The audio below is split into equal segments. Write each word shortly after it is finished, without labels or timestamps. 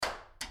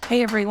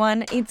Hey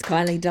everyone, it's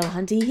Kylie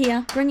Dulhunty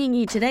here, bringing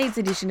you today's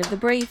edition of The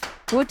Brief,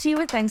 brought to you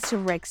with thanks to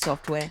Rex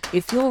Software.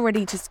 If you're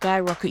ready to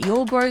skyrocket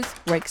your growth,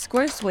 Rex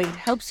Growth Suite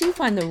helps you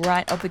find the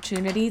right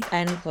opportunities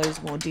and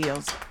close more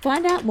deals.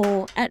 Find out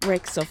more at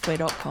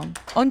rexsoftware.com.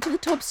 On to the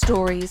top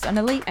stories on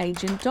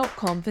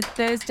eliteagent.com for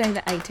Thursday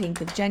the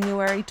 18th of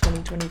January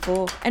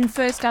 2024. And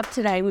first up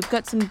today, we've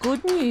got some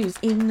good news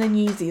in the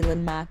New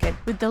Zealand market,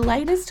 with the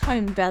latest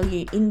home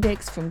value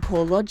index from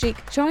CoreLogic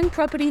showing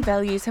property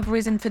values have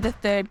risen for the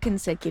third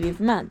consecutive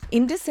month.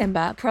 In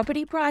December,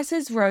 property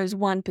prices rose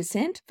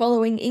 1%,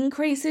 following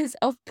increases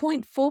of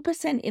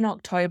 0.4% in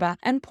October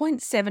and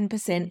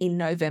 0.7% in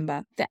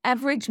November. The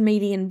average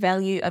median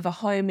value of a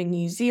home in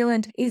New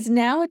Zealand is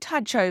now a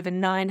touch over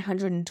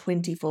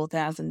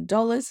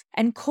 $924,000,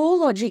 and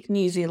CoreLogic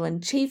New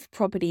Zealand chief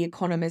property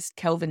economist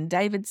Kelvin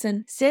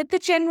Davidson said the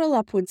general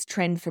upwards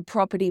trend for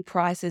property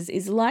prices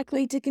is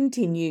likely to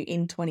continue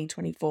in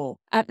 2024.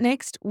 Up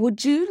next,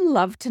 would you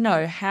love to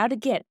know how to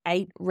get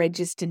 8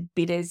 registered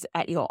bidders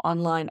at your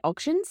online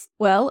auctions?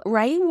 Well,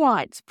 Ray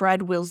White's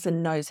Brad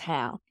Wilson knows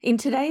how. In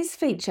today's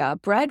feature,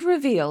 Brad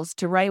reveals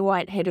to Ray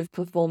White Head of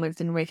Performance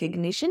and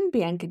Recognition,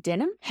 Bianca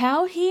Denham,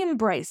 how he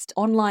embraced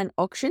online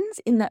auctions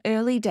in the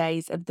early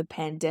days of the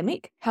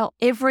pandemic, how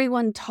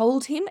everyone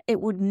told him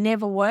it would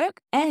never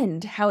work,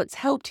 and how it's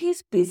helped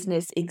his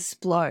business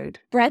explode.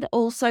 Brad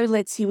also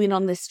lets you in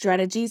on the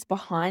strategies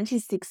behind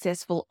his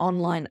successful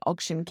online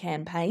auction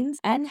campaigns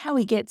and how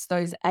he gets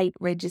those 8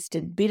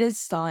 registered bidders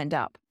signed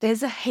up.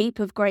 There's a heap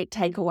of great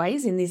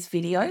takeaways in this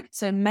video,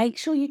 so make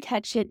sure you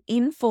catch it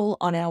in full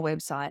on our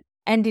website.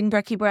 And in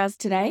Brekkie Browse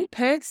today,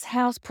 Perth's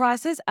house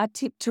prices are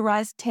tipped to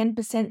rise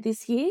 10%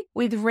 this year,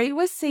 with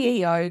Rewa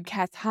CEO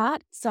Kath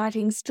Hart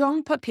citing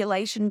strong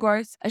population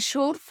growth, a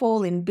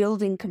shortfall in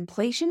building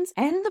completions,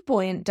 and the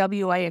buoyant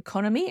WA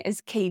economy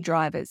as key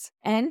drivers.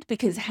 And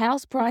because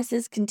house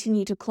prices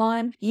continue to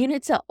climb,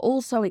 units are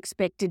also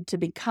expected to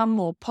become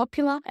more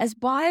popular as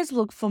buyers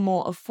look for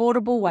more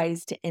affordable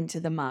ways to enter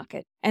the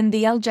market. And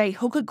the LJ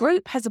Hooker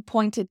Group has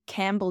appointed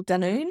Campbell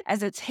Dunoon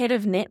as its head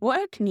of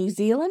network New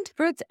Zealand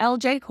for its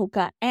LJ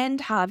Hooker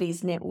and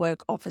Harvey's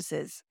network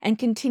offices. And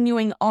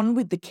continuing on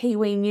with the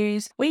Kiwi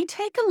news, we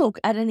take a look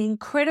at an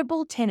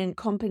incredible tenant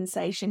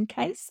compensation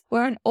case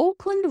where an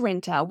Auckland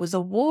renter was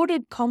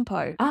awarded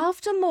compo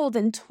after more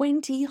than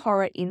 20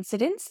 horror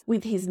incidents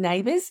with his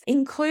neighbours,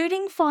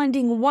 including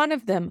finding one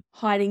of them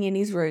hiding in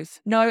his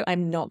roof. No,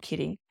 I'm not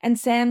kidding. And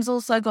Sam's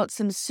also got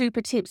some super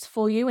tips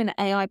for you in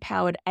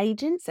AI-powered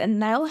agents, and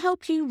they'll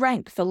help you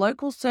rank for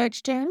local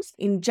search terms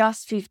in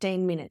just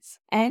 15 minutes.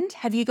 And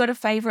have you got a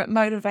favourite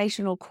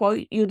motivational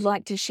quote you'd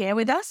like to share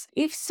with us?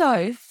 If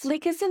so,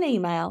 flick us an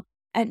email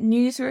at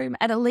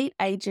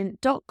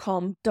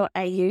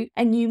newsroom@eliteagent.com.au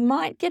and you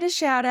might get a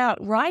shout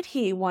out right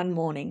here one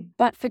morning.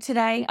 But for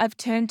today, I've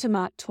turned to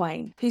Mark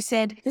Twain, who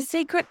said, "The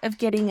secret of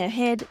getting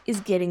ahead is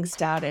getting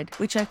started,"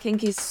 which I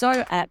think is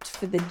so apt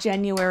for the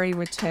January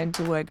return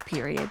to work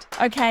period.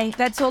 Okay,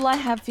 that's all I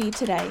have for you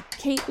today.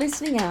 Keep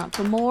listening out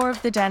for more of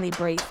the Daily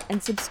Brief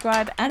and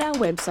subscribe at our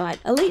website,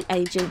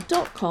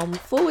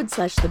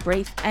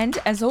 eliteagent.com/thebrief. And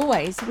as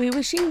always, we're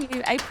wishing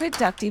you a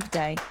productive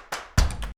day.